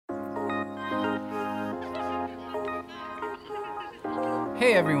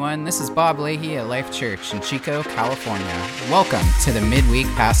Hey everyone, this is Bob Leahy at Life Church in Chico, California. Welcome to the Midweek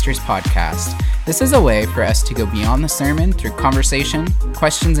Pastors Podcast. This is a way for us to go beyond the sermon through conversation,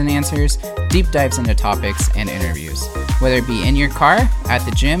 questions and answers, deep dives into topics, and interviews. Whether it be in your car, at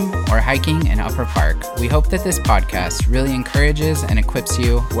the gym, or hiking in Upper Park, we hope that this podcast really encourages and equips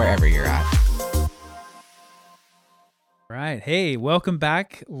you wherever you're at. All right. Hey, welcome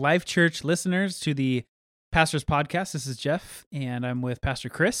back, Life Church listeners, to the Pastors Podcast. This is Jeff, and I'm with Pastor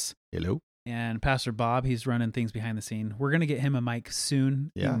Chris. Hello. And Pastor Bob. He's running things behind the scene. We're going to get him a mic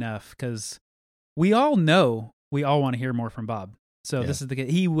soon enough, because we all know we all want to hear more from Bob. So This is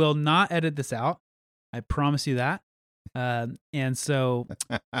he will not edit this out. I promise you that. And so,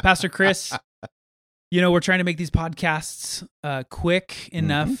 Pastor Chris, we're trying to make these podcasts quick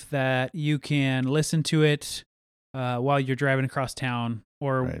enough that you can listen to it while you're driving across town,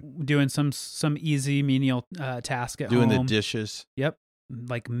 or doing some easy menial task at home. Doing the dishes. Yep,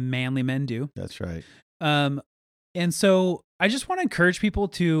 like manly men do. That's right. And so I just want to encourage people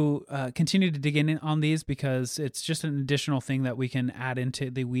to continue to dig in on these, because it's just an additional thing that we can add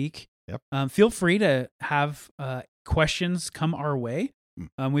into the week. Yep. Feel free to have questions come our way.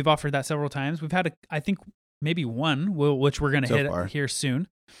 We've offered that several times. We've had, I think, maybe one, which we're going to hit here soon.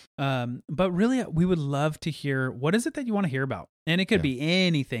 But really, we would love to hear, what is it that you want to hear about? And it could be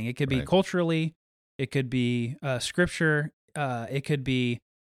anything. It could be culturally. It could be scripture. It could be,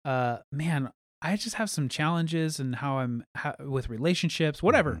 man, I just have some challenges and how I'm with relationships,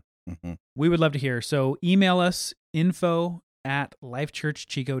 whatever. Mm-hmm. We would love to hear. So email us,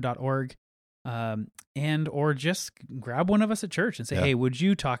 info@lifechurchchico.org. And or just grab one of us at church and say, hey, would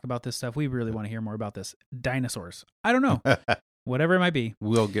you talk about this stuff? We really want to hear more about this. Dinosaurs. I don't know. Whatever it might be.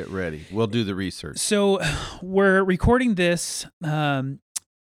 We'll get ready. We'll do the research. So we're recording this after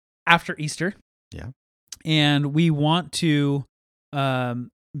Easter. Yeah. And we want to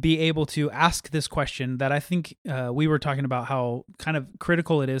be able to ask this question that I think we were talking about, how kind of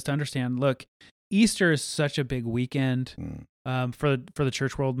critical it is to understand. Look, Easter is such a big weekend for the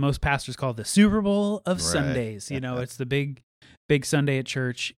church world. Most pastors call it the Super Bowl of Sundays. It's the big Sunday at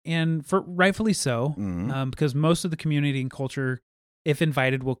church, and rightfully so, because most of the community and culture, if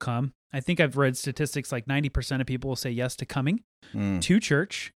invited, will come. I think I've read statistics like 90% of people will say yes to coming to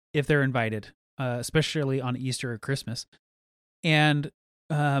church if they're invited, especially on Easter or Christmas. And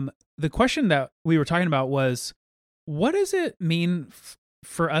the question that we were talking about was, what does it mean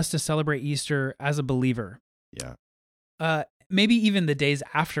for us to celebrate Easter as a believer? Yeah. Maybe even the days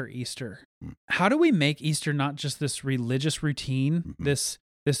after Easter. How do we make Easter not just this religious routine, this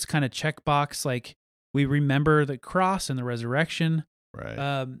kind of checkbox, like we remember the cross and the resurrection,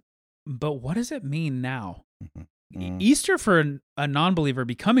 right? But what does it mean now? Easter for a non-believer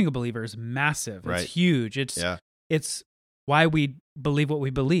becoming a believer is massive. Right. It's huge. It's why we believe what we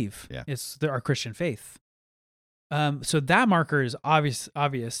believe. Yeah. It's our Christian faith. So that marker is obvious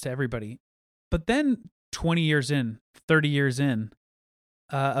to everybody. But then 20 years in, 30 years in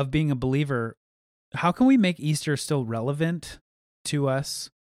of being a believer, how can we make Easter still relevant to us?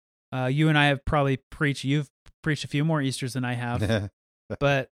 You and I have probably you've preached a few more Easters than I have,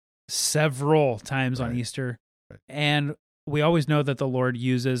 but several times on Easter. Right. And we always know that the Lord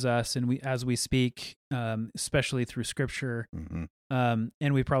uses us, and as we speak, especially through Scripture. And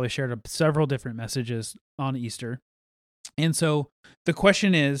we probably shared several different messages on Easter. And so the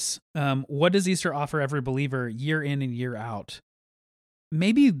question is, what does Easter offer every believer year in and year out?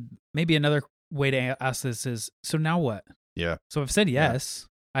 Maybe another way to ask this is, so now what? Yeah. So I've said yes,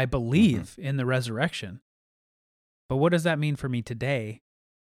 I believe in the resurrection, but what does that mean for me today,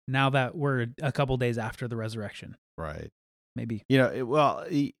 now that we're a couple days after the resurrection? Right. Maybe.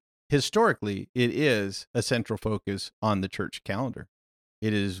 Historically, it is a central focus on the church calendar.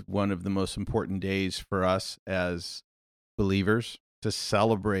 It is one of the most important days for us as believers to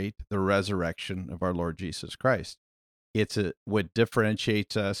celebrate the resurrection of our Lord Jesus Christ. It's what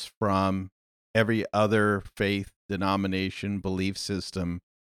differentiates us from every other faith, denomination, belief system,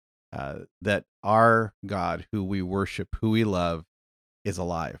 that our God, who we worship, who we love, is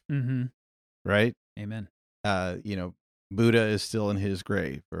alive. Right? Amen. Buddha is still in his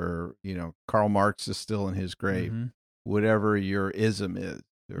grave, or, Karl Marx is still in his grave. Whatever your ism is,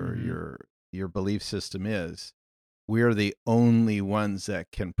 or your belief system is, we're the only ones that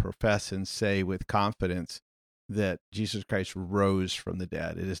can profess and say with confidence that Jesus Christ rose from the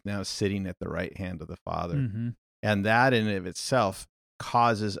dead. It is now sitting at the right hand of the Father. And that in and of itself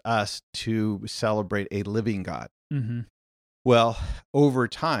causes us to celebrate a living God. Well, over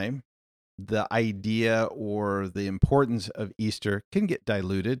time, the idea or the importance of Easter can get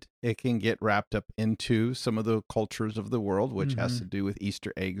diluted. It can get wrapped up into some of the cultures of the world, which has to do with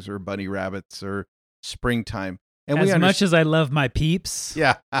Easter eggs or bunny rabbits or springtime. And as much as I love my Peeps.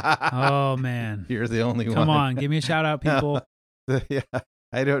 Yeah. Oh, man. You're the only one. Come on. Give me a shout out, people. Yeah.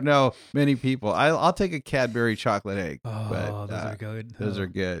 I don't know many people. I'll take a Cadbury chocolate egg. Oh, but, those are good. Those are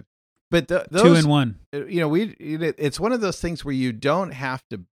good. But those 2 in 1. It's one of those things where you don't have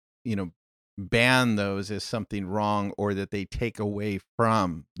to, ban those as something wrong or that they take away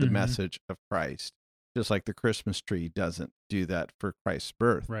from the message of Christ. Just like the Christmas tree doesn't do that for Christ's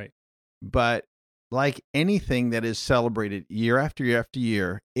birth. Right. But like anything that is celebrated year after year after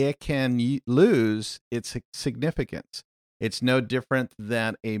year, it can lose its significance. It's no different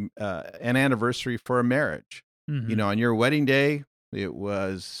than an anniversary for a marriage. On your wedding day, it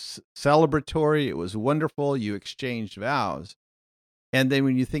was celebratory. It was wonderful. You exchanged vows. And then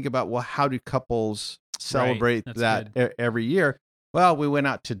when you think about, well, how do couples celebrate that every year? Well, we went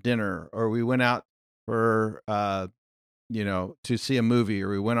out to dinner, or we went out for, to see a movie, or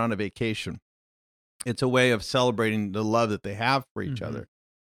we went on a vacation. It's a way of celebrating the love that they have for each other.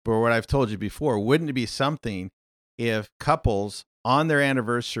 But what I've told you before, wouldn't it be something if couples on their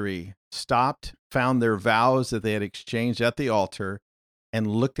anniversary stopped, found their vows that they had exchanged at the altar, and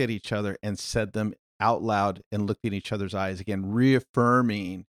looked at each other and said them out loud and looked in each other's eyes again,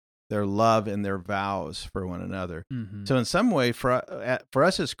 reaffirming their love and their vows for one another. So in some way, for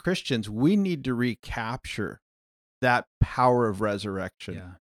us as Christians, we need to recapture that power of resurrection. Yeah.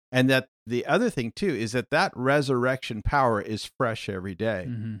 And that the other thing too is that resurrection power is fresh every day.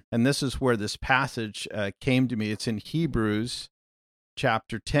 And this is where this passage came to me. It's in Hebrews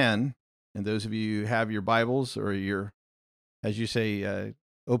chapter 10. And those of you who have your Bibles or as you say,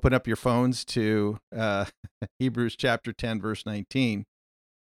 open up your phones to Hebrews chapter 10, verse 19.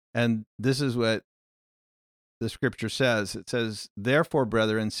 And this is what the scripture says. It says, "Therefore,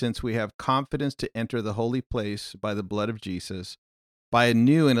 brethren, since we have confidence to enter the holy place by the blood of Jesus, by a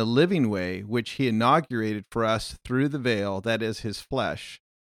new and a living way, which he inaugurated for us through the veil, that is his flesh.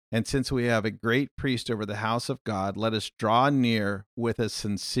 And since we have a great priest over the house of God, let us draw near with a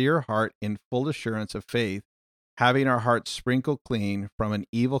sincere heart in full assurance of faith, having our hearts sprinkled clean from an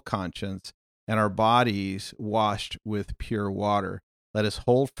evil conscience and our bodies washed with pure water. Let us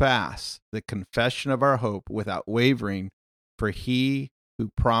hold fast the confession of our hope without wavering, for he who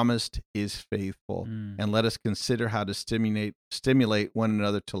promised is faithful. And let us consider how to stimulate one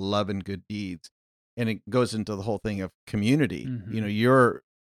another to love and good deeds." And it goes into the whole thing of community.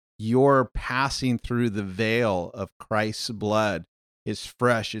 You're passing through the veil of Christ's blood. It's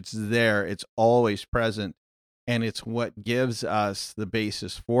fresh. It's there. It's always present. And it's what gives us the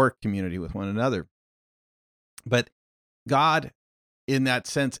basis for community with one another. But God, in that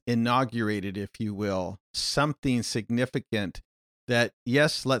sense, inaugurated, if you will, something significant that,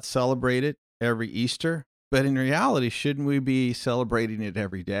 yes, let's celebrate it every Easter, but in reality, shouldn't we be celebrating it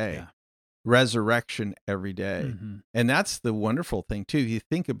every day? Yeah. Resurrection every day. And that's the wonderful thing, too. You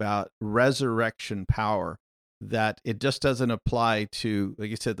think about resurrection power, that it just doesn't apply to, like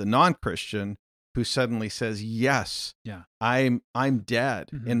you said, the non-Christian who suddenly says, yes, I'm dead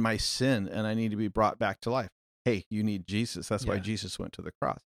in my sin and I need to be brought back to life. Hey, you need Jesus. That's why Jesus went to the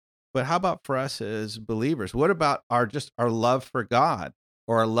cross. But how about for us as believers? What about our love for God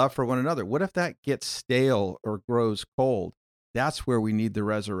or our love for one another? What if that gets stale or grows cold? That's where we need the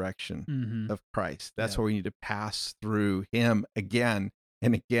resurrection of Christ. That's where we need to pass through him again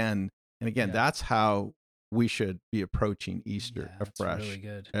and again and again. Yeah. That's how we should be approaching Easter afresh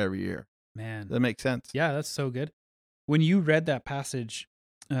really every year. Man. Does that make sense? Yeah, that's so good. When you read that passage,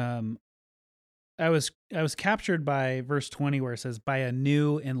 I was captured by verse 20 where it says, "by a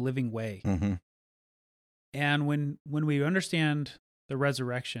new and living way." And when we understand the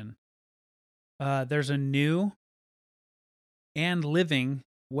resurrection, there's a new and living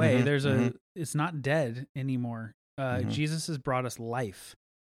way. There's it's not dead anymore. Jesus has brought us life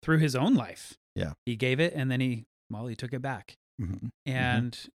through his own life. Yeah. He gave it and then he took it back.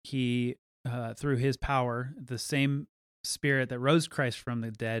 And he, through his power, the same Spirit that rose Christ from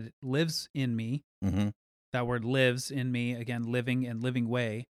the dead lives in me. That word lives in me, again, living and living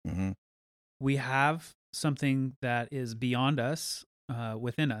way. We have something that is beyond us,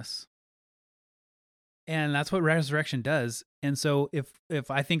 within us. And that's what resurrection does. And so if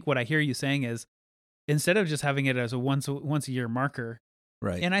I think what I hear you saying is, instead of just having it as a once a year marker,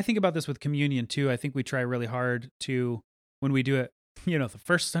 right? And I think about this with communion too. I think we try really hard to, when we do it, the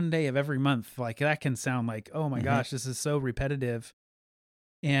first Sunday of every month, like that can sound like, oh my gosh, this is so repetitive.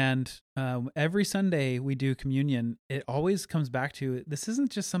 And every Sunday we do communion. It always comes back to, this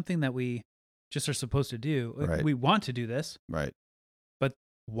isn't just something that we just are supposed to do. Right. We want to do this, Right. but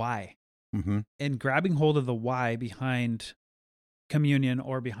why? Mm-hmm. And grabbing hold of the why behind communion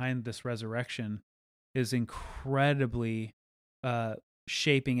or behind this resurrection is incredibly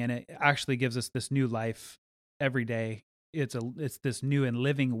shaping, and it actually gives us this new life every day. It's this new and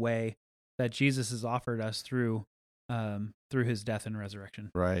living way that Jesus has offered us through his death and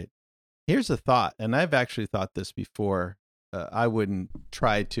resurrection. Right. Here's a thought, and I've actually thought this before. I wouldn't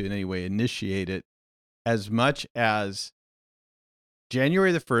try to in any way initiate it as much as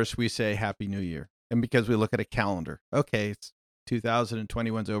January the 1st, we say Happy New Year. And because we look at a calendar, okay, it's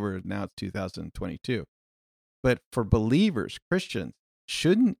 2021's over, now it's 2022. But for believers, Christians,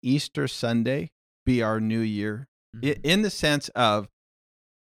 shouldn't Easter Sunday be our new year? Mm-hmm. In the sense of,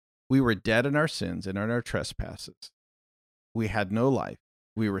 we were dead in our sins and in our trespasses. We had no life.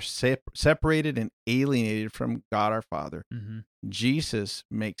 We were separated and alienated from God our Father. Mm-hmm. Jesus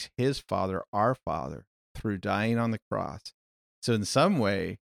makes his Father our Father through dying on the cross. So in some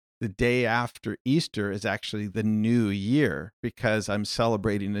way, the day after Easter is actually the new year, because I'm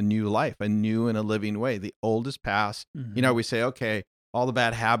celebrating a new life, a new and a living way. The old is past. Mm-hmm. You know, we say, okay, all the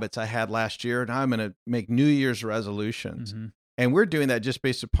bad habits I had last year, now I'm going to make New Year's resolutions. Mm-hmm. And we're doing that just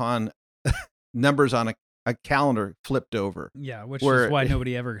based upon numbers on a calendar flipped over. Yeah, which is why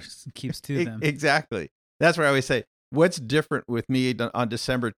nobody ever keeps to them. Exactly. That's where I always say, what's different with me on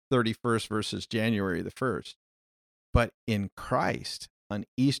December 31st versus January the 1st? But in Christ, on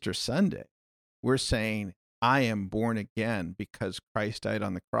Easter Sunday, we're saying, I am born again because Christ died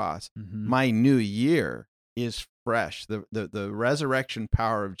on the cross. Mm-hmm. My new year is fresh. The resurrection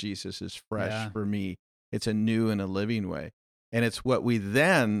power of Jesus is fresh for me. It's a new and a living way. And it's what we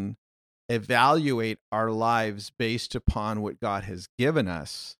then evaluate our lives based upon what God has given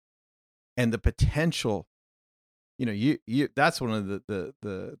us and the potential. You know, that's one of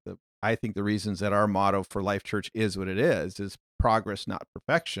the I think the reasons that our motto for Life Church is what it is progress, not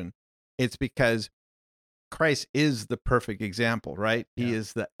perfection. It's because Christ is the perfect example, right? Yeah. He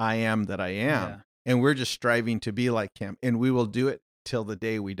is the I am that I am. Yeah. And we're just striving to be like him, and we will do it till the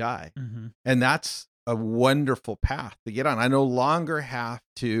day we die. Mm-hmm. And that's a wonderful path to get on. I no longer have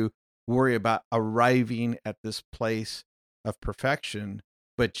to worry about arriving at this place of perfection,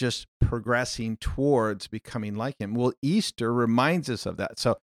 but just progressing towards becoming like him. Well, Easter reminds us of that.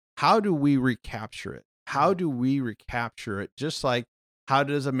 So how do we recapture it? How do we recapture it? Just like, how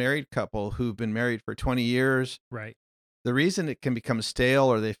does a married couple who've been married for 20 years, right? The reason it can become stale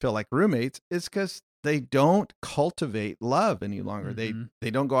or they feel like roommates is because they don't cultivate love any longer. Mm-hmm. They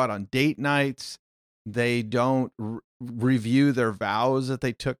don't go out on date nights. They don't review their vows that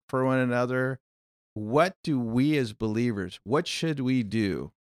they took for one another. What do we as believers, what should we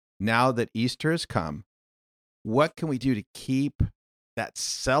do now that Easter has come? What can we do to keep that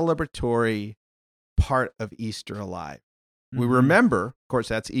celebratory part of Easter alive? Mm-hmm. We remember, of course,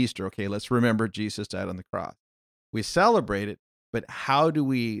 that's Easter. Okay, let's remember Jesus died on the cross. We celebrate it, but how do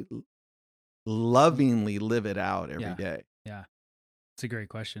we lovingly live it out every day? Yeah, it's a great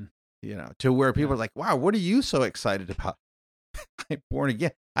question. You know, to where people are like, wow, what are you so excited about? I'm born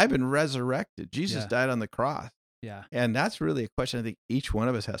again. I've been resurrected. Jesus died on the cross. Yeah. And that's really a question I think each one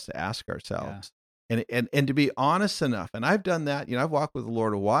of us has to ask ourselves. Yeah. And to be honest enough. And I've done that. You know, I've walked with the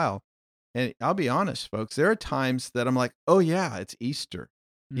Lord a while. And I'll be honest, folks, there are times that I'm like, oh, yeah, it's Easter.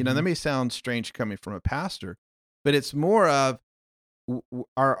 Mm-hmm. You know, that may sound strange coming from a pastor, but it's more of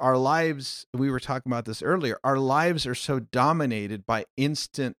our lives. We were talking about this earlier. Our lives are so dominated by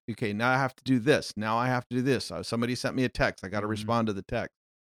instant. Okay, now I have to do this. Now I have to do this. Somebody sent me a text. I got to respond to the text.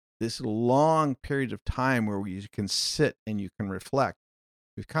 This long period of time where you can sit and you can reflect.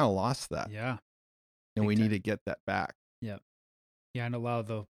 We've kind of lost that. Yeah. And we need to get that back. Yeah. Yeah. And allow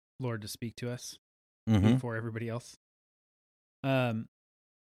the Lord to speak to us before everybody else.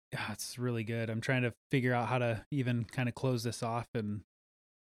 It's really good. I'm trying to figure out how to even kind of close this off, and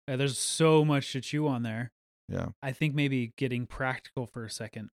there's so much to chew on there. Yeah. I think maybe getting practical for a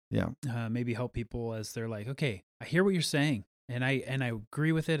second. Yeah. Maybe help people as they're like, okay, I hear what you're saying, and I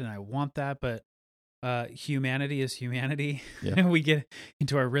agree with it, and I want that, but humanity is humanity. Yeah. We get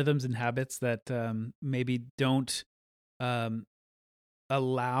into our rhythms and habits that maybe don't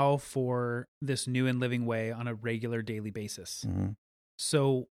allow for this new and living way on a regular daily basis. Mm-hmm.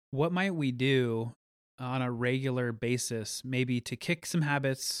 So what might we do on a regular basis, maybe to kick some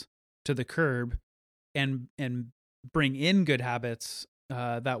habits to the curb and bring in good habits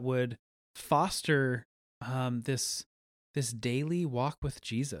that would foster this daily walk with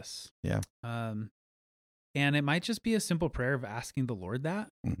Jesus? Yeah. And it might just be a simple prayer of asking the Lord that.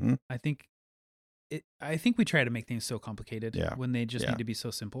 Mm-hmm. I think we try to make things so complicated when they just Yeah. need to be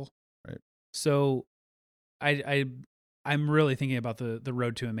so simple. Right. So I'm really thinking about the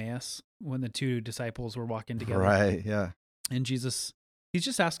road to Emmaus when the two disciples were walking together. Right. Yeah. And Jesus, he's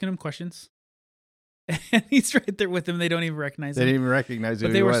just asking them questions. And he's right there with them. They don't even recognize They him. didn't even recognize who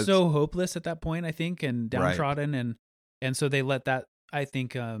But they he were was. so hopeless at that point, I think, and Right. downtrodden. And so they let that, I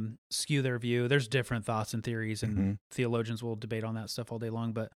think, skew their view. There's different thoughts and theories, and Mhm. theologians will debate on that stuff all day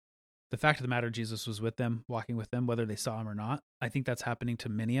long. But the fact of the matter, Jesus was with them, walking with them, whether they saw him or not. I think that's happening to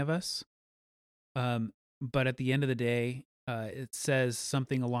many of us. But at the end of the day, it says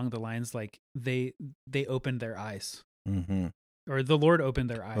something along the lines like they opened their eyes, Mm-hmm. or the Lord opened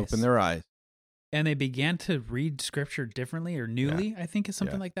their eyes. Open their eyes. And they began to read scripture differently or newly, I think is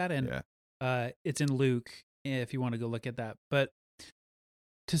something like that. And it's in Luke, if you want to go look at that. But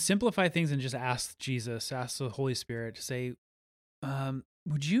to simplify things and just ask Jesus, ask the Holy Spirit to say,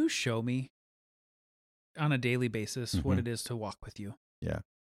 would you show me on a daily basis what it is to walk with you? Yeah.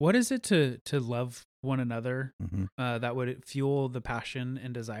 What is it to love one another Mm-hmm. that would fuel the passion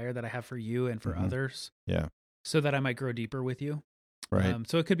and desire that I have for you and for Mhm. others? Yeah. So that I might grow deeper with you. Right.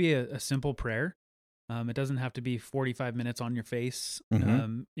 So it could be a simple prayer. It doesn't have to be 45 minutes on your face,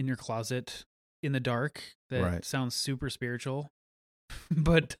 Mhm. in your closet, in the dark. That Right. sounds super spiritual,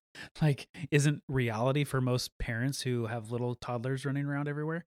 but like isn't reality for most parents who have little toddlers running around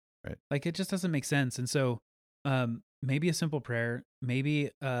everywhere. Right. Like it just doesn't make sense. And so maybe a simple prayer,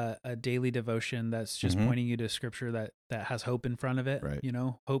 maybe a daily devotion that's just Mhm. pointing you to scripture that has hope in front of it. Right. You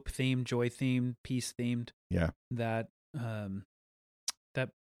know, hope themed, joy themed, peace themed. Yeah. That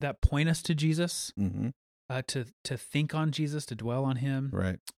that point us to Jesus, Mm-hmm. to think on Jesus, to dwell on him,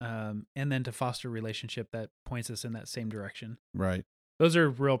 Right. and then to foster a relationship that points us in that same direction. Right. Those are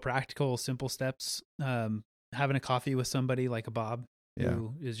real practical, simple steps. Having a coffee with somebody like a Bob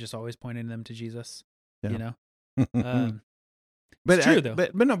who is just always pointing them to Jesus, you know? But it's true, though.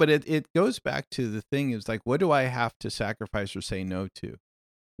 But it goes back to the thing is like, what do I have to sacrifice or say no to?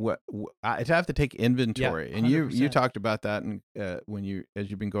 I have to take inventory, Yeah, and you 100%. talked about that, and as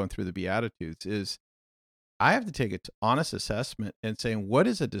you've been going through the Beatitudes, is I have to take an honest assessment and saying, what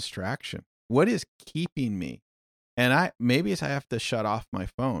is a distraction? What is keeping me? And maybe I have to shut off my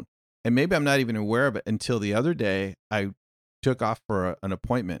phone, and maybe I'm not even aware of it until the other day I took off for an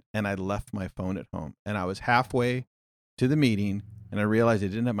appointment and I left my phone at home, and I was halfway to the meeting and I realized I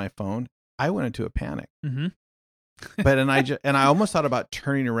didn't have my phone. I went into a panic. Mm-hmm. But I almost thought about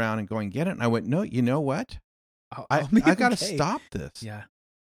turning around and going get it. And I went, no, you know what? I got to stop this. Yeah.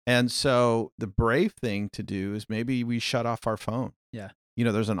 And so the brave thing to do is maybe we shut off our phone. Yeah. You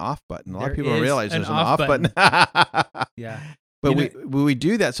know, there's an off button. A lot of There people don't is realize an there's an off off button. Yeah. But You we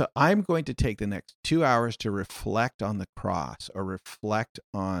do that. So I'm going to take the next 2 hours to reflect on the cross or reflect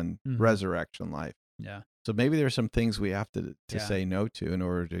on Mhm. resurrection life. Yeah. So maybe there's some things we have to Yeah. say no to in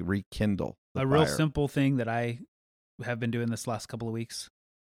order to rekindle the A real fire. simple thing that I have been doing this last couple of weeks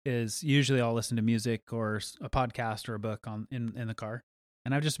is usually I'll listen to music or a podcast or a book in the car,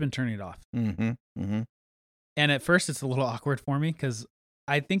 and I've just been turning it off. Mm-hmm. Mm-hmm. And at first it's a little awkward for me because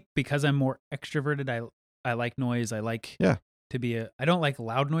I think because I'm more extroverted, I like noise. I like to be I don't like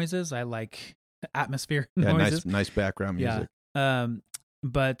loud noises. I like atmosphere noises. Nice background music. Yeah.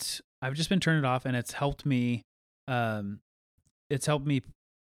 But I've just been turning it off, and it's helped me. It's helped me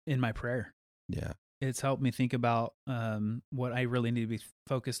in my prayer. Yeah. It's helped me think about what I really need to be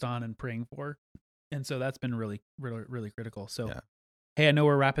focused on and praying for. And so that's been really, really, really critical. So, hey, I know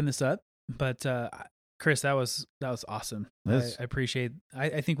we're wrapping this up, but Chris, that was awesome. I appreciate.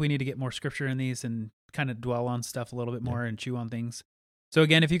 I think we need to get more scripture in these and kind of dwell on stuff a little bit more and chew on things. So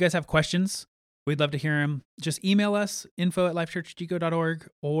again, if you guys have questions, we'd love to hear them. Just email us, info@lifechurchchico.org,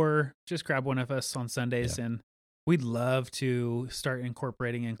 or just grab one of us on Sundays, and we'd love to start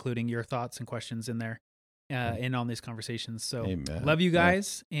including your thoughts and questions in there, in on these conversations. So Amen. Love you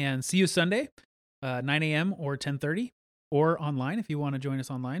guys, and see you Sunday, 9 a.m. or 10:30, or online if you want to join us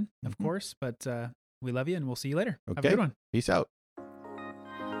online, of course. But we love you, and we'll see you later. Okay. Have a good one. Peace out.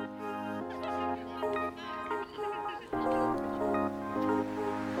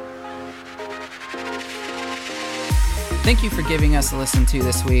 Thank you for giving us a listen to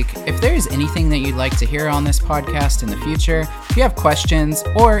this week. If there is anything that you'd like to hear on this podcast in the future, if you have questions,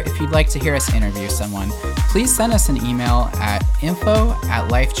 or if you'd like to hear us interview someone, please send us an email at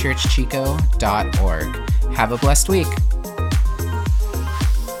info@lifechurchchico.org. Have a blessed week.